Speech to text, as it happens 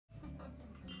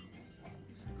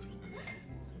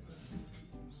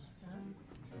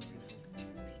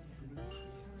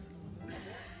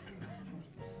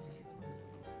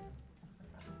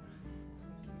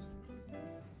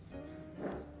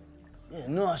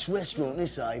Nice restaurant,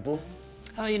 this, Abel.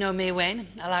 Oh, you know me, Wayne.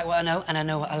 I like what I know, and I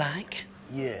know what I like.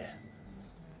 Yeah.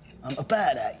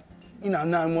 About that, you know,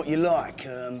 knowing what you like,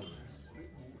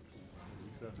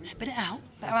 Spit it out.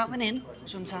 Better out than in,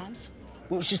 sometimes.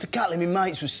 Well, it's just a couple of me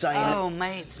mates was saying... Oh,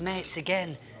 mates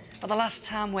again. For the last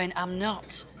time, Wayne, I'm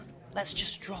not. Let's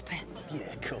just drop it.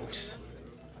 Yeah, of course.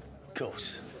 Of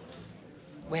course.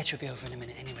 Waiter will be over in a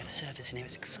minute anyway. The service in here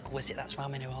is exquisite. That's why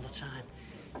I'm in here all the time.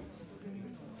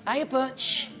 Hiya,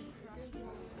 Butch.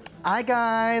 Hi,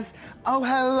 guys. Oh,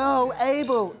 hello,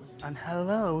 Abel. And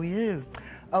hello, you.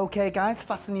 OK, guys,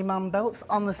 fasten your man belts.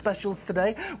 On the specials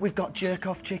today, we've got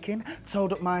jerk-off chicken,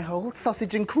 toad up my hole,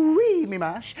 sausage and creamy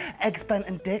mash, eggs bent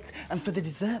and dipped, and for the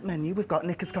dessert menu, we've got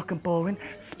knickers, cock and boring,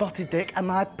 spotted dick, and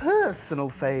my personal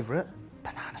favourite,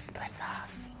 banana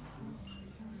splitters.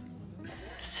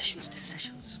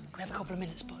 Decisions. Can we have a couple of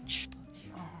minutes, Butch?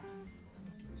 Oh.